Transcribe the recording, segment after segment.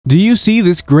Do you see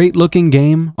this great-looking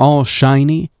game, all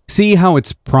shiny? See how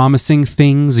it's promising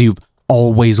things you've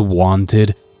always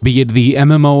wanted? Be it the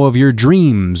MMO of your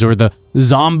dreams, or the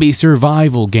zombie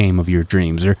survival game of your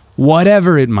dreams, or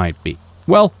whatever it might be.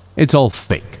 Well, it's all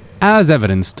fake, as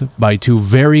evidenced by two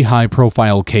very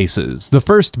high-profile cases, the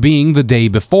first being the day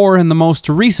before and the most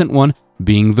recent one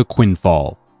being the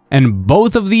Quinfall. And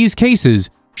both of these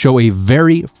cases show a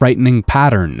very frightening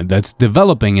pattern that's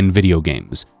developing in video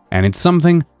games, and it's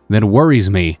something that worries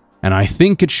me, and I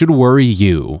think it should worry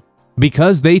you.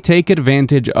 Because they take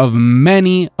advantage of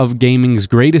many of gaming's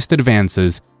greatest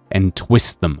advances and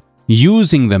twist them,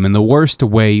 using them in the worst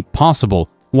way possible,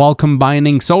 while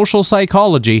combining social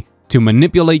psychology to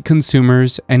manipulate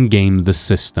consumers and game the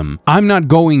system. I'm not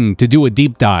going to do a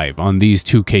deep dive on these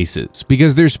two cases,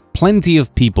 because there's plenty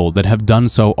of people that have done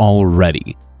so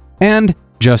already. And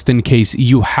just in case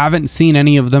you haven't seen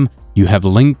any of them, you have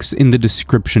links in the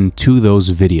description to those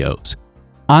videos.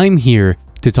 I'm here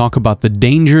to talk about the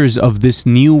dangers of this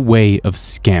new way of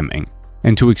scamming,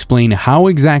 and to explain how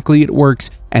exactly it works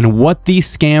and what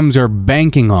these scams are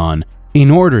banking on in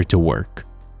order to work.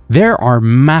 There are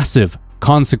massive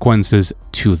consequences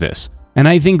to this, and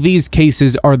I think these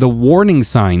cases are the warning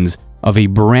signs of a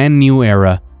brand new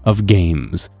era of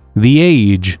games, the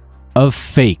age of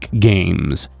fake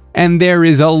games. And there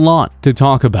is a lot to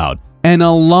talk about, and a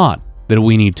lot that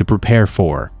we need to prepare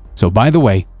for. So by the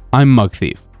way, I'm Mug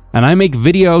Thief, and I make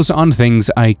videos on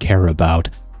things I care about.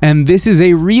 And this is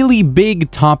a really big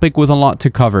topic with a lot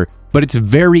to cover, but it's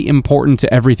very important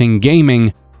to everything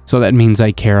gaming, so that means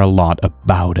I care a lot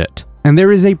about it. And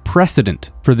there is a precedent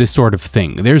for this sort of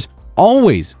thing. There's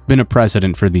always been a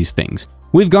precedent for these things.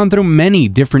 We've gone through many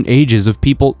different ages of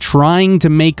people trying to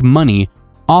make money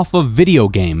off of video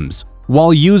games,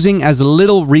 while using as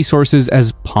little resources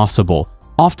as possible,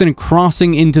 often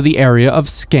crossing into the area of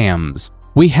scams.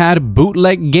 We had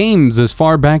bootleg games as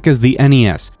far back as the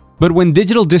NES, but when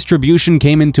digital distribution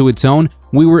came into its own,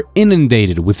 we were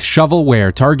inundated with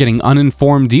shovelware targeting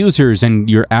uninformed users and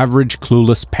your average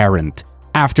clueless parent.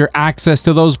 After access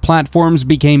to those platforms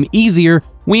became easier,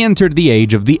 we entered the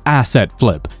age of the asset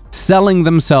flip, selling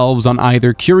themselves on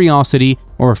either curiosity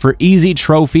or for easy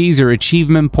trophies or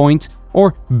achievement points,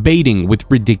 or baiting with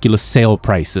ridiculous sale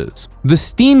prices. The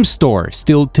Steam store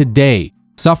still today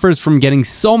suffers from getting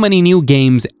so many new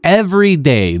games every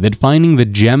day that finding the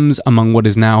gems among what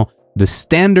is now the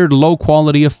standard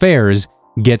low-quality affairs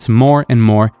gets more and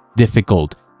more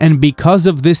difficult. And because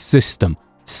of this system,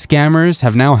 scammers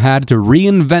have now had to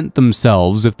reinvent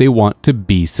themselves if they want to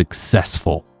be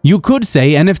successful. You could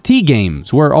say NFT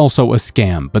games were also a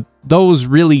scam, but those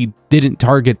really didn't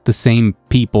target the same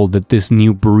people that this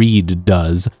new breed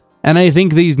does. And I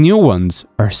think these new ones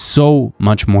are so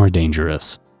much more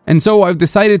dangerous. And so I've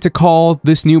decided to call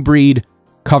this new breed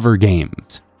cover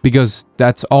games, because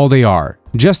that's all they are,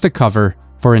 just a cover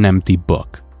for an empty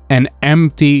book. An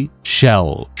empty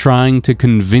shell trying to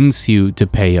convince you to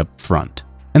pay up front.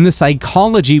 And the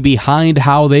psychology behind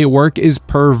how they work is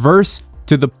perverse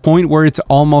to the point where it's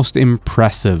almost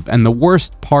impressive, and the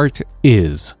worst part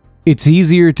is, it's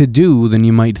easier to do than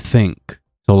you might think.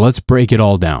 So let's break it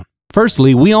all down.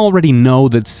 Firstly, we already know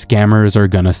that scammers are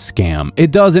gonna scam.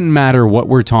 It doesn't matter what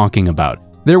we're talking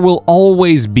about. There will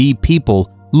always be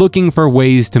people looking for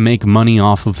ways to make money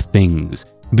off of things,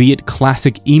 be it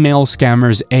classic email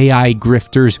scammers, AI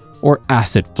grifters, or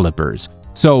asset flippers.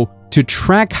 So, to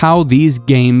track how these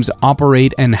games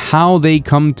operate and how they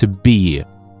come to be,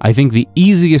 I think the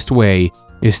easiest way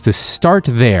is to start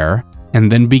there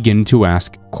and then begin to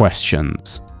ask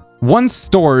questions. Once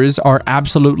stores are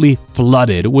absolutely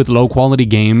flooded with low-quality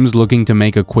games looking to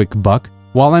make a quick buck,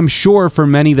 while I'm sure for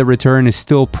many the return is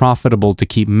still profitable to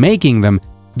keep making them,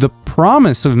 the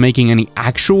promise of making any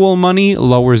actual money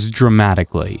lowers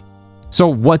dramatically. So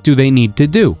what do they need to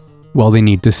do? Well, they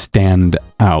need to stand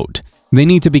out. They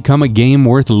need to become a game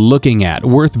worth looking at,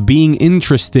 worth being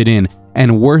interested in,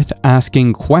 and worth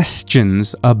asking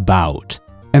questions about.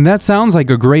 And that sounds like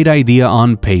a great idea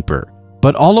on paper,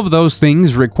 but all of those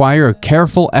things require a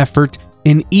careful effort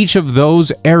in each of those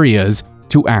areas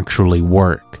to actually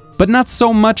work. But not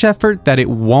so much effort that it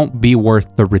won't be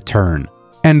worth the return.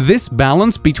 And this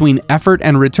balance between effort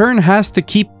and return has to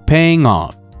keep paying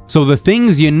off. So the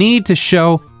things you need to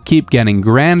show keep getting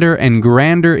grander and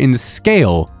grander in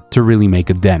scale to really make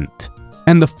a dent.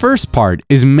 And the first part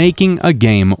is making a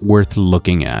game worth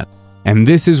looking at. And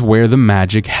this is where the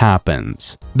magic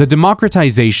happens. The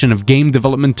democratization of game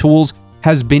development tools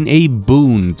has been a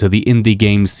boon to the indie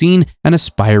game scene and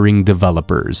aspiring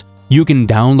developers. You can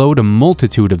download a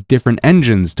multitude of different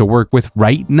engines to work with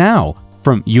right now,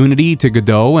 from Unity to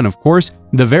Godot, and of course,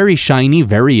 the very shiny,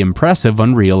 very impressive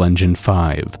Unreal Engine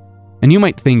 5. And you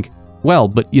might think, well,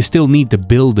 but you still need to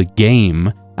build a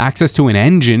game. Access to an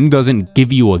engine doesn't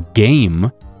give you a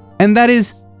game. And that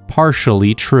is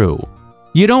partially true.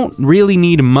 You don't really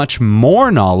need much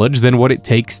more knowledge than what it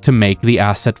takes to make the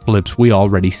asset flips we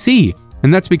already see.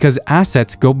 And that's because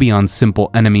assets go beyond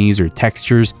simple enemies or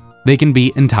textures. They can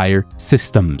be entire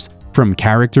systems, from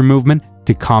character movement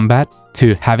to combat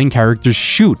to having characters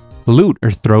shoot, loot,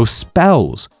 or throw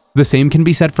spells. The same can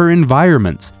be said for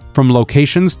environments, from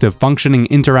locations to functioning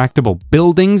interactable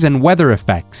buildings and weather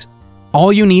effects.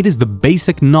 All you need is the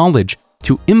basic knowledge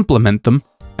to implement them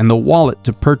and the wallet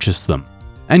to purchase them.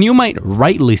 And you might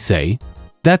rightly say,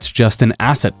 that's just an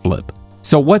asset flip.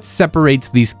 So what separates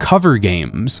these cover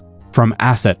games from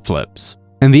asset flips?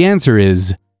 And the answer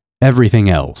is everything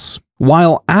else.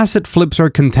 While asset flips are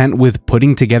content with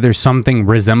putting together something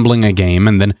resembling a game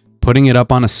and then putting it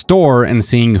up on a store and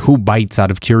seeing who bites out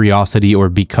of curiosity or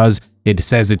because it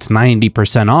says it's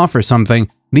 90% off or something,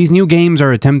 these new games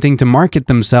are attempting to market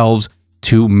themselves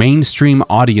to mainstream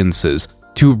audiences,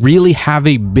 to really have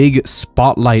a big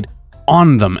spotlight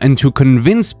on them and to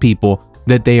convince people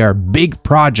that they are big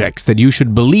projects that you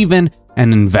should believe in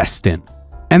and invest in.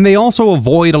 And they also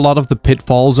avoid a lot of the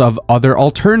pitfalls of other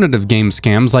alternative game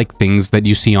scams like things that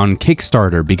you see on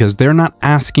Kickstarter, because they're not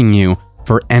asking you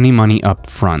for any money up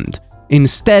front.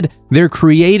 Instead, they're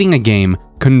creating a game,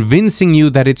 convincing you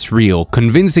that it's real,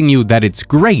 convincing you that it's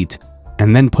great,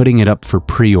 and then putting it up for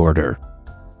pre-order.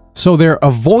 So they're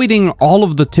avoiding all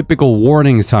of the typical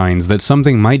warning signs that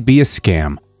something might be a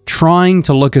scam, trying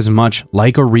to look as much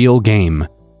like a real game,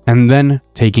 and then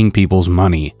taking people's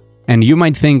money. And you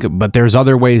might think, but there's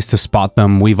other ways to spot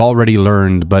them, we've already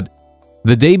learned, but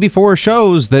the day before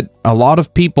shows that a lot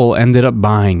of people ended up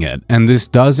buying it, and this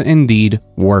does indeed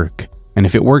work. And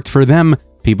if it worked for them,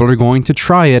 people are going to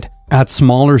try it at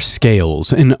smaller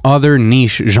scales in other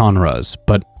niche genres,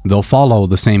 but they'll follow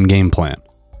the same game plan.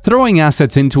 Throwing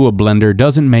assets into a blender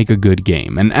doesn't make a good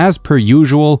game, and as per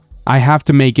usual, I have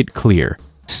to make it clear.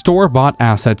 Store-bought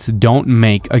assets don't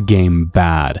make a game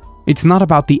bad. It's not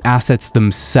about the assets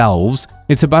themselves,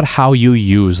 it's about how you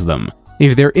use them.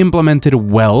 If they're implemented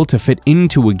well to fit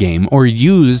into a game or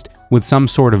used with some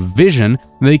sort of vision,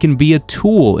 they can be a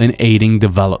tool in aiding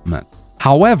development.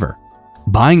 However,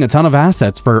 buying a ton of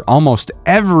assets for almost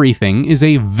everything is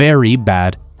a very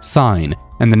bad sign,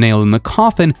 and the nail in the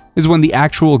coffin is when the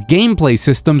actual gameplay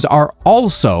systems are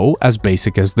also as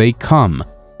basic as they come.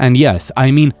 And yes,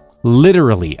 I mean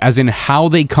literally, as in how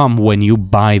they come when you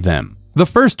buy them. The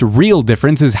first real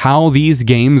difference is how these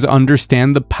games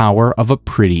understand the power of a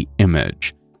pretty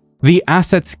image. The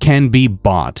assets can be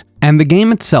bought, and the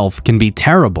game itself can be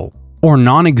terrible or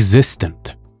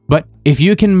non-existent. But if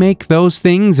you can make those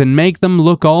things and make them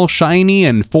look all shiny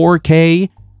and 4K,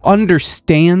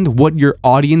 understand what your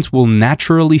audience will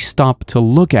naturally stop to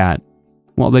look at,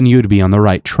 well then you'd be on the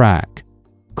right track.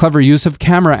 Clever use of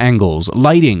camera angles,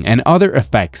 lighting, and other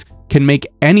effects can make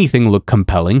anything look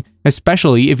compelling,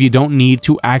 especially if you don't need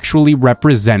to actually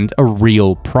represent a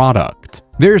real product.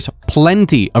 There's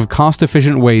plenty of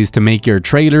cost-efficient ways to make your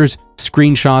trailers,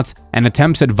 screenshots, and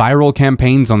attempts at viral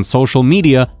campaigns on social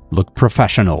media look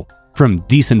professional. From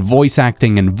decent voice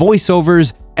acting and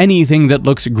voiceovers, anything that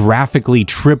looks graphically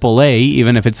AAA,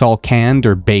 even if it's all canned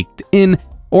or baked in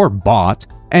or bought,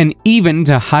 and even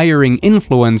to hiring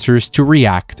influencers to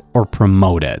react or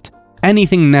promote it.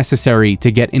 Anything necessary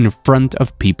to get in front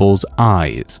of people's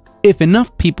eyes. If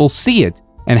enough people see it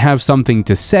and have something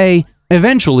to say,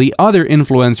 eventually other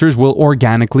influencers will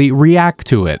organically react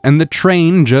to it, and the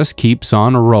train just keeps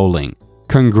on rolling.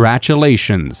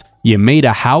 Congratulations, you made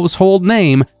a household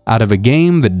name out of a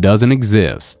game that doesn't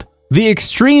exist. The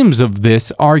extremes of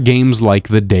this are games like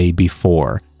The Day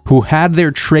Before, who had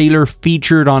their trailer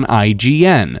featured on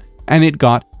IGN, and it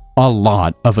got a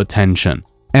lot of attention.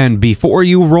 And before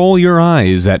you roll your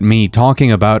eyes at me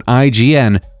talking about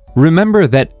IGN, remember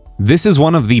that this is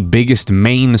one of the biggest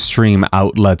mainstream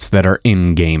outlets that are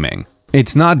in gaming.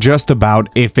 It's not just about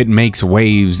if it makes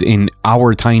waves in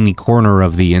our tiny corner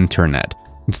of the internet.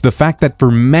 It's the fact that for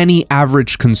many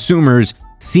average consumers,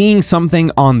 seeing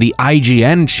something on the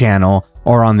IGN channel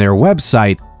or on their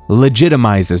website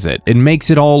legitimizes it. It makes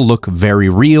it all look very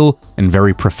real and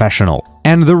very professional.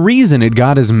 And the reason it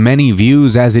got as many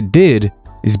views as it did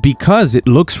is because it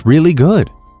looks really good.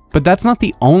 But that's not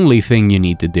the only thing you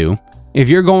need to do. If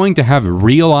you're going to have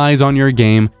real eyes on your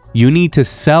game, you need to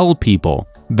sell people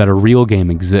that a real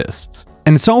game exists.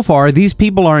 And so far, these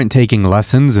people aren't taking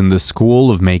lessons in the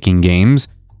school of making games,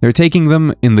 they're taking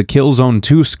them in the Killzone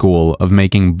 2 school of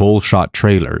making bullshot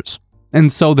trailers.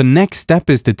 And so the next step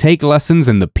is to take lessons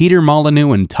in the Peter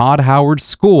Molyneux and Todd Howard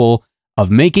school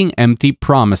of making empty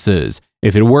promises.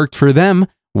 If it worked for them,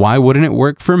 why wouldn't it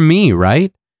work for me,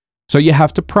 right? So you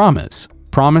have to promise,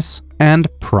 promise, and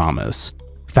promise.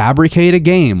 Fabricate a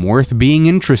game worth being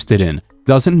interested in.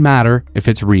 Doesn't matter if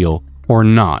it's real or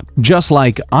not. Just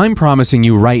like I'm promising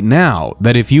you right now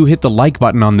that if you hit the like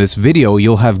button on this video,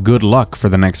 you'll have good luck for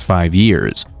the next 5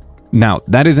 years. Now,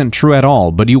 that isn't true at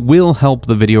all, but you will help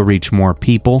the video reach more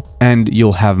people, and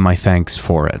you'll have my thanks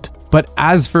for it. But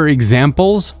as for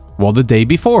examples, well, The Day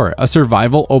Before, a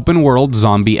survival open-world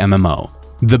zombie MMO.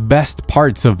 The best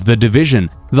parts of The Division,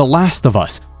 The Last of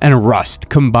Us, and Rust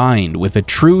combined with a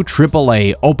true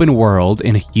AAA open world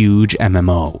in a huge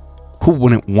MMO. Who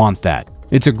wouldn't want that?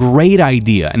 It's a great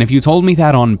idea, and if you told me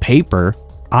that on paper,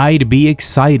 I'd be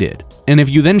excited. And if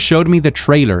you then showed me the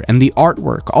trailer and the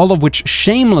artwork, all of which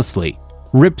shamelessly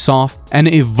rips off and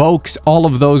evokes all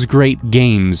of those great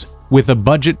games with a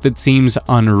budget that seems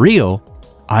unreal,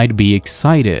 I'd be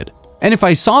excited. And if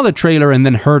I saw the trailer and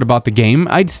then heard about the game,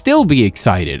 I'd still be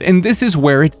excited. And this is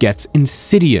where it gets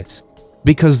insidious.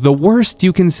 Because the worst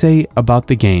you can say about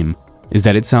the game is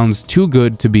that it sounds too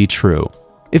good to be true.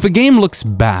 If a game looks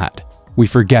bad, we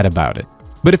forget about it.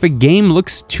 But if a game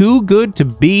looks too good to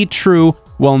be true,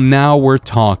 well, now we're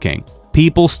talking.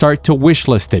 People start to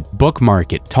wishlist it,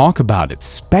 bookmark it, talk about it,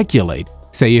 speculate,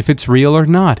 say if it's real or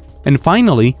not. And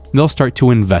finally, they'll start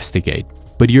to investigate.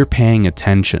 But you're paying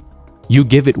attention. You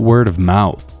give it word of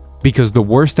mouth, because the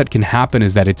worst that can happen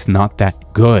is that it's not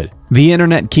that good. The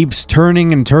internet keeps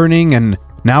turning and turning, and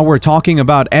now we're talking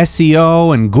about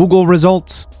SEO and Google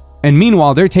results. And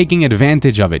meanwhile, they're taking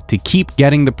advantage of it to keep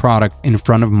getting the product in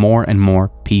front of more and more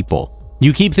people.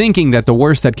 You keep thinking that the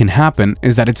worst that can happen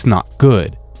is that it's not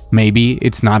good. Maybe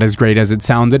it's not as great as it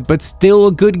sounded, but still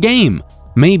a good game.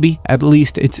 Maybe at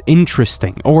least it's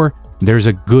interesting, or there's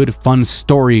a good fun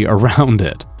story around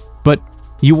it. But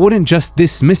you wouldn't just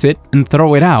dismiss it and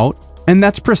throw it out, and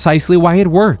that's precisely why it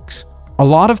works. A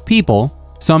lot of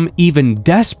people, some even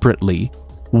desperately,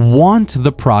 want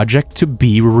the project to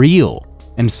be real.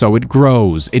 And so it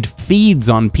grows. It feeds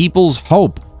on people's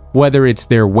hope, whether it's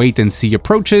their wait-and-see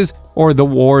approaches or the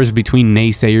wars between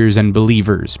naysayers and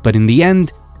believers. But in the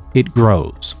end, it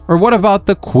grows. Or what about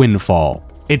the Quinfall?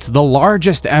 It's the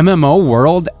largest MMO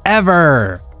world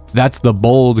ever! That's the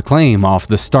bold claim off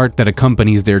the start that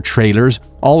accompanies their trailers,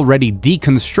 already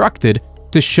deconstructed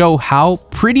to show how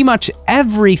pretty much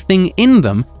everything in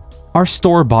them are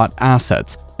store-bought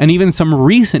assets, and even some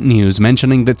recent news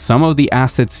mentioning that some of the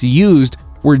assets used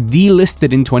were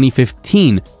delisted in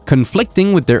 2015,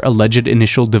 conflicting with their alleged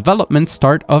initial development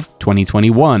start of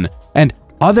 2021, and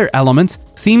other elements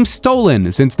seem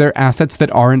stolen since they're assets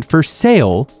that aren't for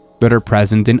sale, but are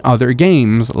present in other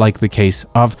games, like the case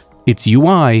of its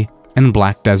UI and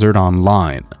Black Desert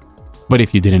Online. But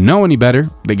if you didn't know any better,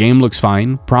 the game looks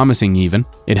fine, promising even.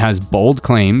 It has bold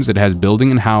claims, it has building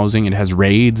and housing, it has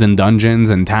raids and dungeons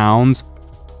and towns.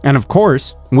 And of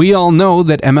course, we all know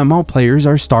that MMO players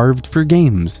are starved for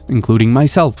games, including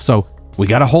myself, so we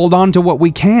gotta hold on to what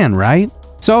we can, right?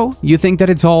 So you think that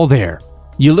it's all there.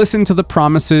 You listen to the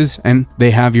promises and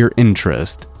they have your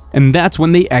interest. And that's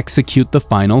when they execute the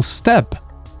final step.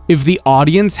 If the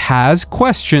audience has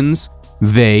questions,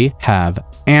 they have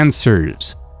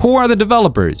answers. Who are the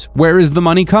developers? Where is the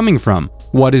money coming from?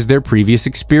 What is their previous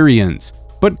experience?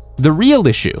 But the real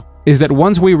issue is that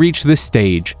once we reach this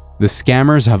stage, the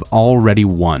scammers have already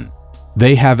won.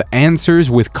 They have answers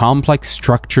with complex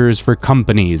structures for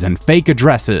companies and fake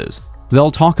addresses.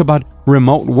 They'll talk about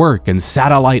remote work and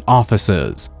satellite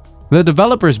offices. The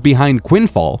developers behind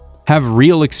Quinfall have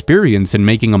real experience in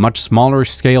making a much smaller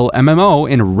scale MMO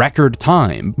in record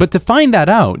time. But to find that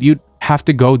out, you'd have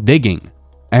to go digging.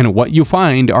 And what you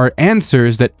find are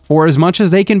answers that, for as much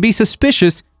as they can be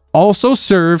suspicious, also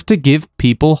serve to give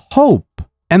people hope.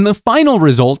 And the final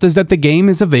result is that the game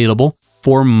is available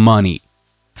for money.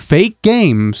 Fake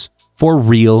games for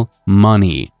real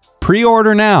money.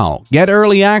 Pre-order now, get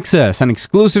early access and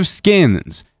exclusive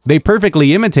skins. They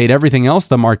perfectly imitate everything else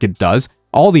the market does.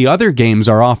 All the other games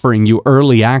are offering you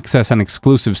early access and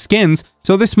exclusive skins,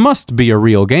 so this must be a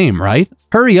real game, right?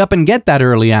 Hurry up and get that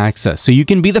early access so you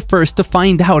can be the first to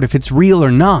find out if it's real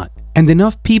or not. And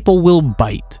enough people will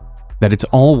bite that it's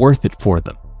all worth it for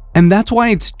them. And that's why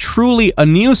it's truly a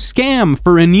new scam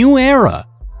for a new era.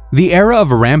 The era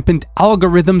of rampant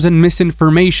algorithms and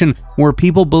misinformation where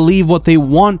people believe what they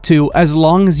want to as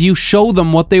long as you show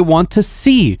them what they want to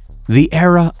see. The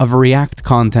era of React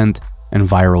content and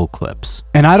viral clips.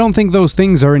 And I don't think those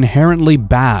things are inherently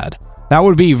bad. That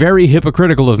would be very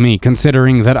hypocritical of me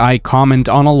considering that I comment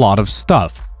on a lot of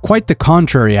stuff. Quite the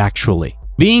contrary, actually.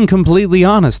 Being completely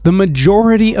honest, the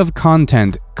majority of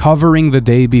content covering the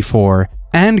day before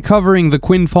and covering the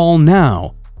Quinfall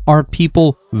now are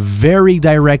people very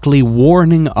directly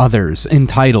warning others in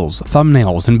titles,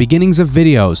 thumbnails, and beginnings of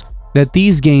videos that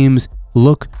these games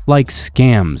look like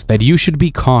scams, that you should be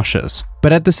cautious.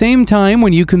 But at the same time,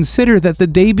 when you consider that the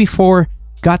day before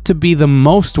got to be the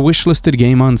most wishlisted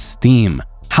game on Steam,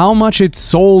 how much it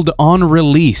sold on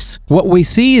release, what we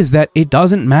see is that it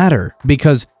doesn't matter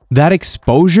because that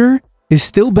exposure is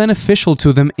still beneficial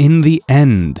to them in the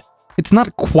end. It's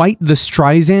not quite the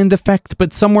Streisand effect,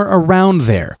 but somewhere around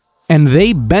there, and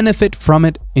they benefit from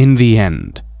it in the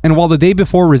end. And while the day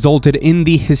before resulted in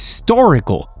the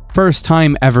historical first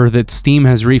time ever that Steam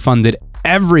has refunded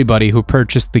everybody who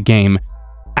purchased the game,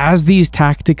 as these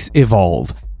tactics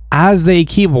evolve, as they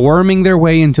keep worming their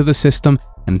way into the system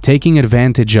and taking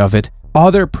advantage of it,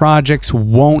 other projects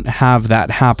won't have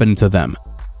that happen to them.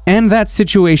 And that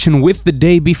situation with the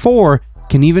day before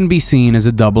can even be seen as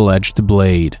a double-edged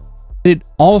blade. It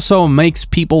also makes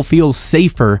people feel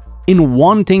safer in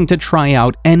wanting to try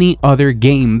out any other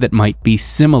game that might be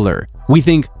similar. We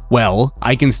think, well,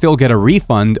 I can still get a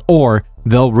refund, or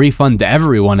they'll refund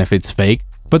everyone if it's fake.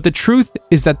 But the truth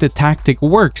is that the tactic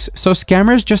works, so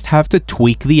scammers just have to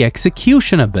tweak the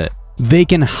execution a bit. They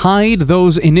can hide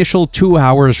those initial 2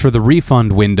 hours for the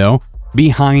refund window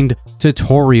behind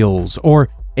tutorials, or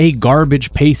a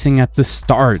garbage pacing at the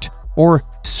start, or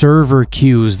server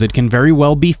queues that can very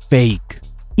well be fake.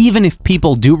 Even if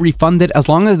people do refund it, as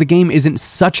long as the game isn't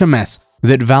such a mess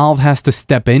that Valve has to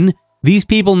step in, these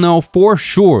people know for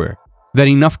sure that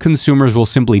enough consumers will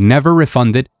simply never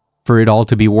refund it for it all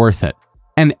to be worth it.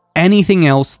 And anything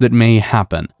else that may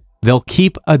happen, they'll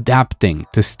keep adapting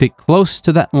to stick close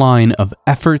to that line of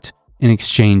effort in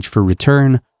exchange for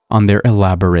return on their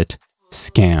elaborate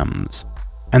scams.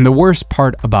 And the worst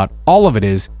part about all of it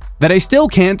is that I still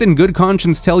can't in good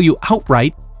conscience tell you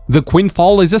outright the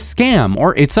Quinfall is a scam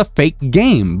or it's a fake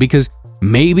game, because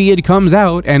maybe it comes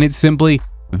out and it's simply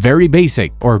very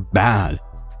basic or bad,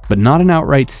 but not an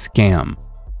outright scam.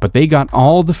 But they got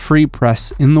all the free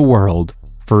press in the world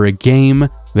for a game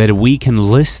that we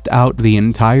can list out the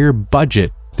entire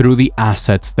budget through the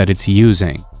assets that it's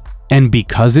using. And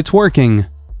because it's working,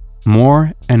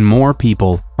 more and more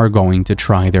people are going to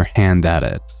try their hand at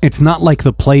it. It's not like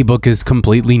the playbook is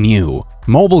completely new.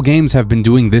 Mobile games have been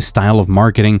doing this style of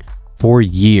marketing for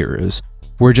years.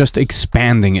 We're just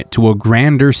expanding it to a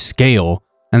grander scale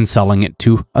and selling it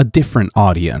to a different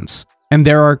audience. And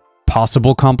there are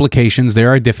possible complications, there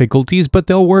are difficulties, but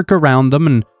they'll work around them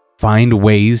and find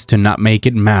ways to not make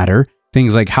it matter.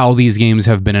 Things like how these games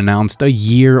have been announced a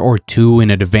year or two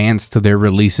in advance to their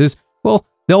releases. Well,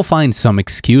 they'll find some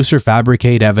excuse or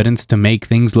fabricate evidence to make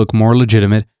things look more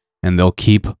legitimate, and they'll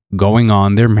keep going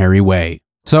on their merry way.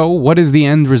 So what is the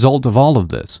end result of all of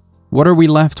this? What are we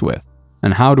left with?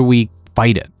 And how do we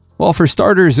fight it? Well, for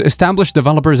starters, established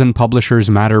developers and publishers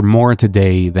matter more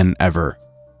today than ever.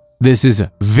 This is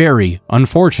very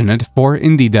unfortunate for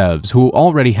indie devs who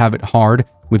already have it hard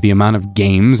with the amount of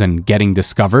games and getting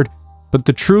discovered, but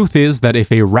the truth is that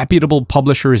if a reputable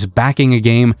publisher is backing a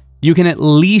game, you can at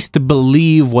least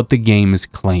believe what the game is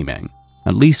claiming,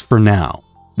 at least for now.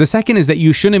 The second is that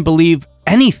you shouldn't believe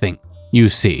anything you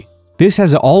see. This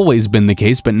has always been the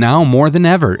case, but now more than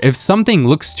ever, if something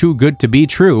looks too good to be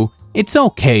true, it's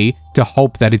okay to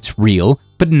hope that it's real,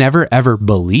 but never ever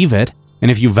believe it. And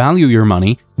if you value your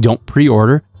money, don't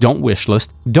pre-order, don't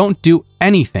wishlist, don't do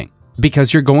anything,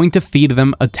 because you're going to feed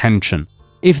them attention.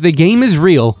 If the game is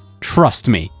real, trust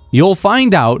me, you'll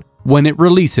find out when it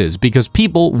releases, because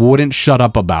people wouldn't shut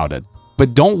up about it.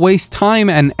 But don't waste time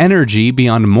and energy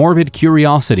beyond morbid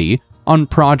curiosity on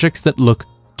projects that look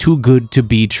too good to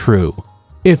be true.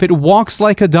 If it walks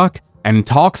like a duck and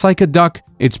talks like a duck,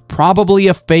 it's probably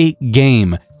a fake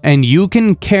game, and you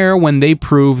can care when they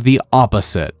prove the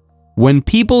opposite. When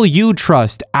people you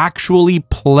trust actually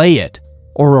play it,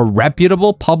 or a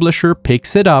reputable publisher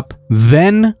picks it up,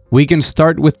 then we can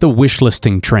start with the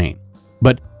wishlisting train.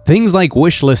 But things like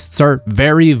wishlists are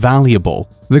very valuable.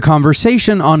 The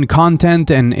conversation on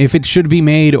content and if it should be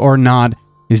made or not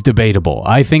is debatable.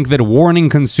 I think that warning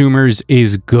consumers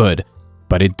is good,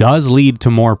 but it does lead to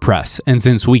more press, and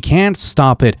since we can't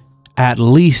stop it, at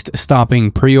least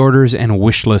stopping pre-orders and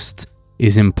wishlists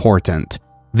is important.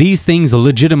 These things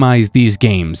legitimize these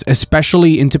games,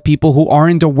 especially into people who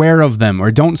aren't aware of them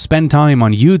or don't spend time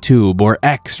on YouTube or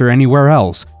X or anywhere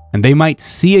else, and they might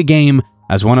see a game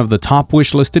as one of the top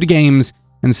wishlisted games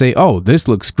and say, oh, this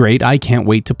looks great, I can't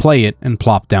wait to play it, and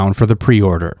plop down for the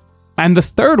pre-order. And the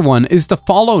third one is to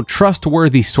follow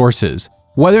trustworthy sources.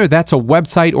 Whether that's a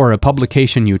website or a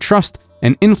publication you trust,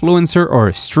 an influencer or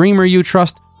a streamer you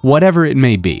trust, whatever it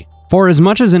may be. For as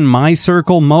much as in my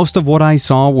circle, most of what I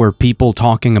saw were people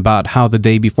talking about how the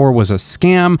day before was a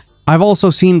scam, I've also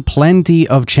seen plenty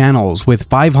of channels with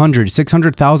 500,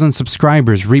 600,000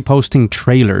 subscribers reposting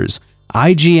trailers.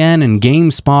 IGN and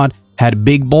GameSpot had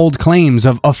big bold claims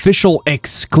of official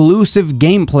exclusive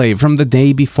gameplay from the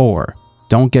day before.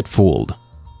 Don't get fooled.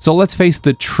 So let's face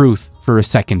the truth for a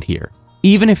second here.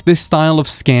 Even if this style of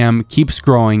scam keeps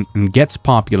growing and gets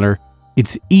popular,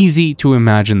 it's easy to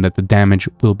imagine that the damage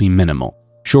will be minimal.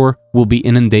 Sure, we'll be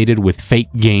inundated with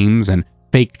fake games and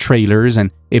fake trailers,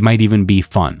 and it might even be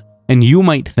fun. And you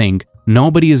might think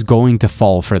nobody is going to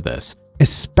fall for this,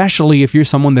 especially if you're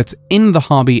someone that's in the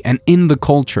hobby and in the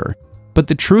culture. But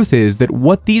the truth is that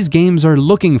what these games are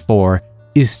looking for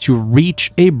is to reach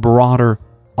a broader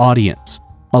audience,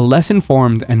 a less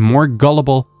informed and more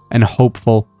gullible and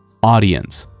hopeful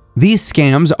audience. These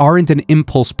scams aren't an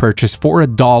impulse purchase for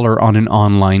 $1 on an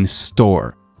online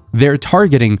store. They're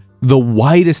targeting the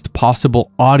widest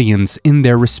possible audience in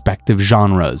their respective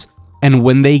genres. And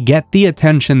when they get the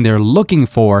attention they're looking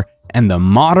for, and the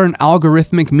modern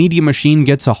algorithmic media machine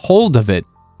gets a hold of it,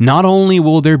 not only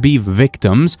will there be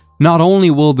victims, not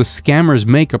only will the scammers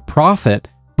make a profit,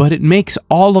 but it makes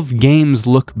all of games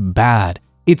look bad.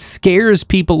 It scares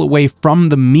people away from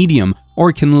the medium,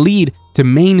 or can lead to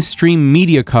mainstream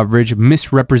media coverage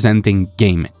misrepresenting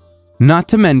gaming. Not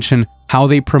to mention how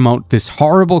they promote this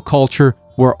horrible culture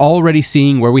we're already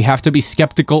seeing, where we have to be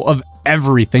skeptical of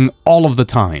everything all of the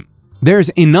time. There's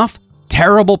enough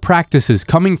terrible practices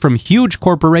coming from huge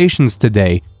corporations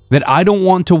today that I don't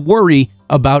want to worry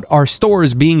about our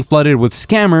stores being flooded with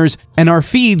scammers and our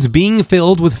feeds being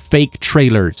filled with fake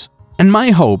trailers. And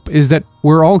my hope is that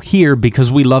we're all here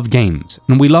because we love games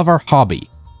and we love our hobby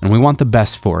and we want the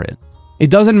best for it. It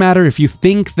doesn't matter if you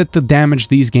think that the damage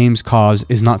these games cause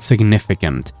is not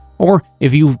significant, or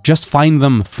if you just find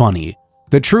them funny.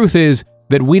 The truth is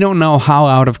that we don't know how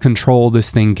out of control this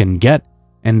thing can get,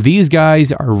 and these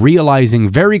guys are realizing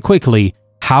very quickly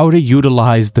how to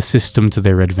utilize the system to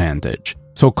their advantage.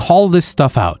 So call this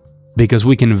stuff out, because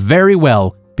we can very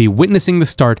well be witnessing the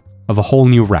start of a whole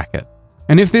new racket.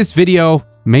 And if this video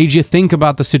made you think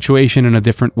about the situation in a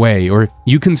different way, or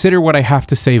you consider what I have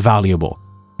to say valuable,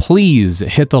 please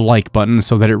hit the like button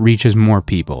so that it reaches more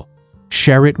people.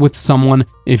 Share it with someone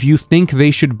if you think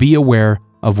they should be aware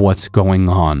of what's going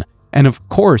on. And of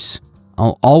course,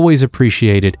 I'll always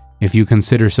appreciate it if you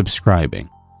consider subscribing.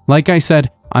 Like I said,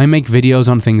 I make videos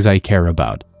on things I care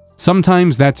about.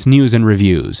 Sometimes that's news and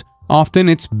reviews. Often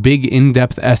it's big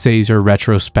in-depth essays or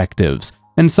retrospectives.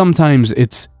 And sometimes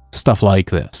it's stuff like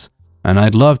this. And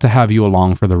I'd love to have you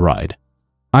along for the ride.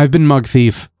 I've been Mug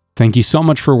Thief. Thank you so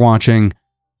much for watching.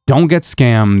 Don't get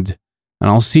scammed, and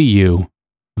I'll see you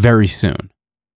very soon.